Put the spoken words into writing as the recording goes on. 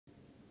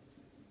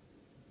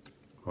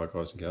Hi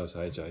guys and girls,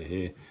 AJ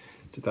here.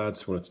 Today I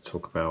just wanted to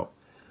talk about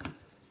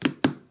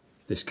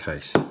this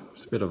case.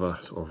 It's a bit of a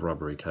sort of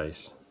rubbery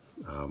case,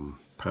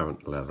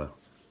 apparent leather,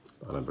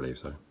 I don't believe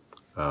so,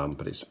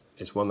 but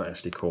it's one that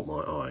actually caught my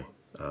eye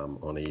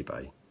on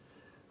eBay.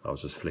 I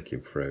was just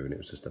flicking through and it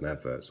was just an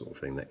advert sort of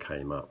thing that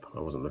came up.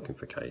 I wasn't looking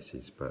for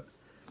cases, but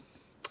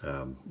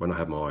when I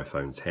had my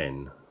iPhone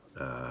 10,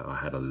 I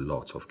had a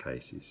lot of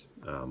cases,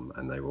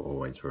 and they were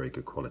always very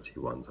good quality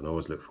ones, and I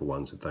always look for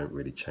ones that don't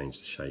really change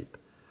the shape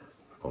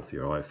of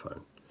your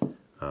iPhone,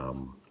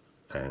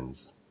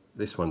 and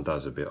this one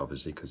does a bit,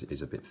 obviously, because it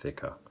is a bit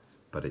thicker,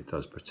 but it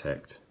does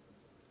protect.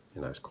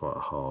 You know, it's quite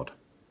a hard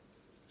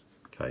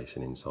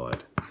casing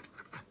inside,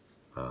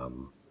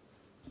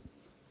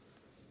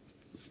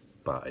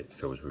 but it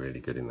feels really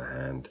good in the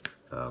hand.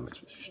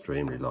 It's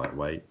extremely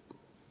lightweight.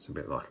 It's a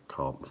bit like a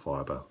carbon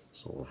fibre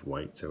sort of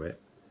weight to it,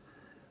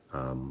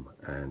 and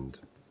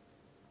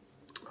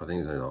I think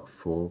it's only like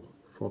 £4,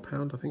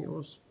 I think it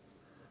was.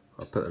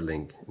 I'll put a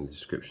link in the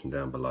description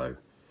down below.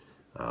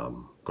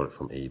 Got it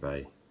from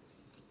eBay,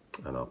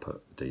 and I'll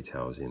put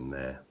details in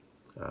there.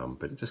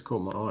 But it just caught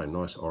my eye.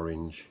 Nice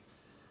orange.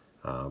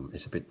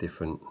 It's a bit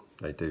different.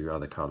 They do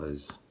other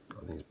colours.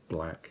 I think it's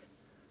black,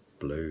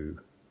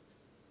 blue,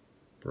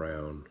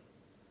 brown.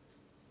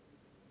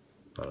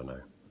 I don't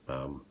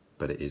know.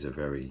 But it is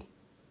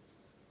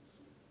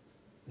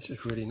it's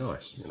just really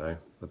nice. You know,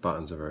 the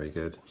buttons are very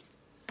good.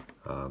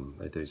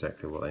 They do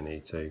exactly what they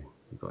need to.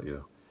 You've got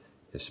your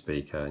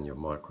speaker and your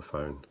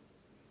microphone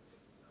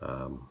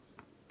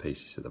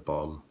pieces at the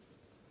bottom.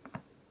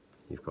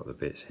 You've got the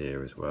bits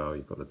here as well.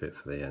 You've got the bit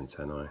for the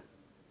antennae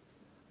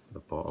at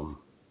the bottom.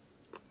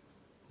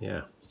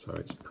 Yeah, so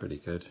it's pretty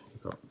good.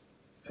 You've got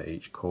at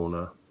each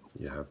corner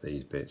you have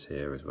these bits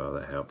here as well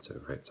that help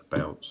for it to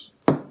bounce.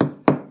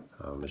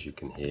 As you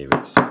can hear,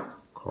 it's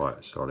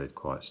quite solid,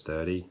 quite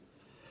sturdy.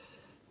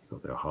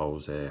 You've got the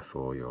holes there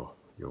for your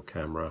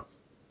camera.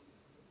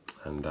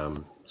 And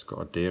it's got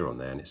a deer on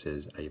there, and it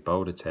says a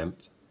bold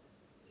attempt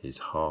is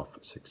half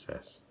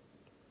success.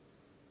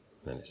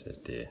 And then it says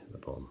deer at the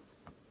bottom,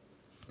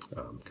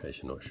 in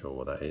case you're not sure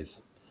what that is.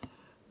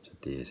 It's a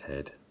deer's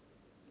head.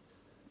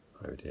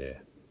 Oh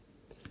dear.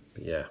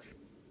 But yeah,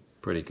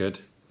 pretty good.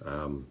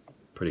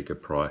 Pretty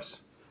good price.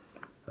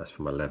 That's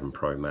from 11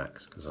 Pro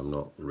Max, because I'm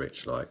not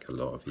rich like a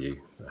lot of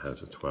you that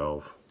has a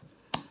 12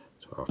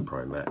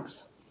 Pro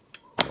Max,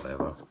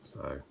 whatever.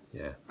 So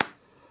yeah,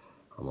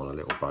 I'm on a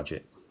little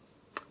budget.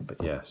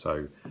 But yeah,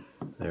 so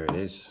there it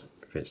is.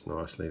 Fits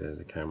nicely. There's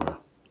the camera.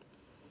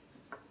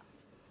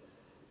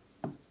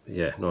 But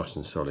yeah, nice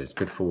and solid. It's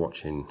good for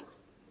watching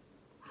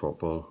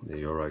football, the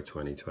Euro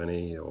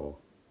 2020, or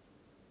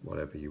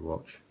whatever you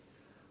watch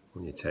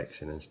when you're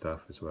texting and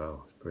stuff as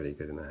well. It's pretty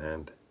good in the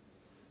hand.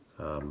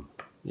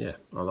 Yeah,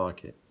 I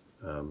like it.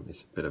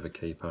 It's a bit of a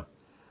keeper,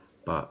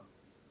 but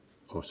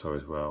also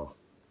as well,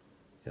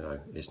 you know,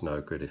 it's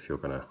no good if you're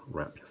going to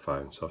wrap your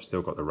phone. So I've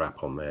still got the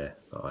wrap on there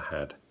that I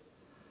had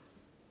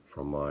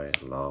from my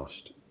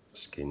last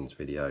skins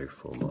video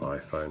for my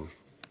iPhone.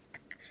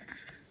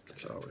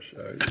 So I will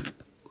show you,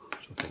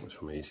 which I think was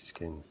from Easy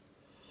Skins.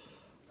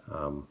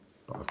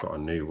 But I've got a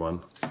new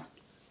one,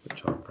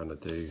 which I'm going to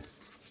do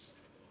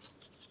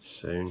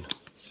soon,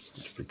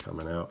 which will be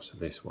coming out. So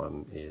this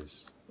one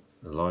is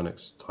the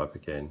Linux type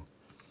again,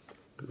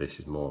 but this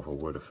is more of a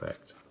wood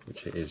effect,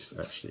 which it is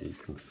actually. You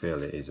can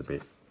feel it is a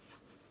bit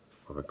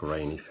of a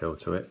grainy feel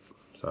to it.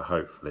 So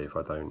hopefully, if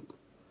I don't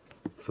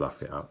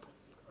fluff it up,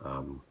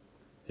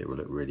 it will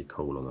look really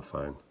cool on the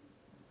phone.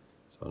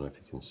 So I don't know if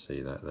you can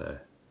see that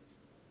there.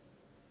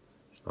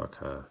 It's like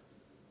a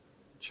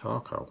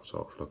charcoal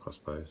sort of look, I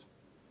suppose.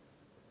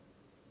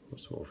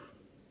 What sort of,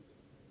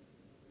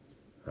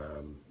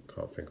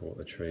 can't think of what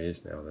the tree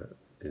is now that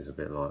is a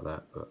bit like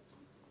that, but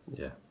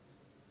yeah,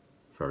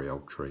 very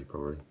old tree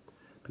probably.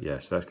 But yeah,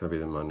 so that's going to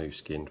be my new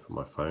skin for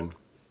my phone.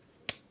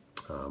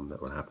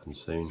 That will happen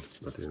soon.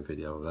 I'll do a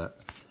video of that.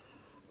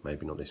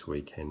 Maybe not this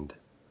weekend.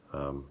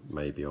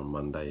 Maybe on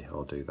Monday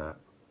I'll do that.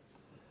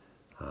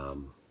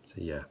 So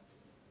yeah,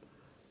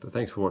 but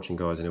thanks for watching,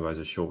 guys. Anyway, it's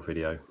a short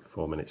video,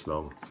 4 minutes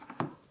long,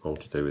 all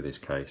to do with this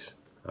case.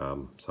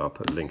 So I'll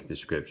put a link in the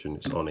description.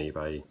 It's on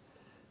eBay. You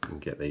can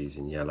get these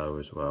in yellow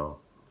as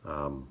well.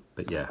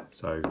 But yeah,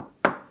 so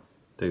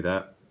do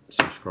that,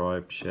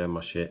 subscribe, share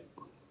my shit,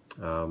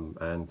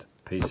 and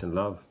peace and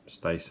love.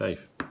 Stay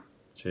safe.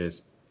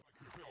 Cheers.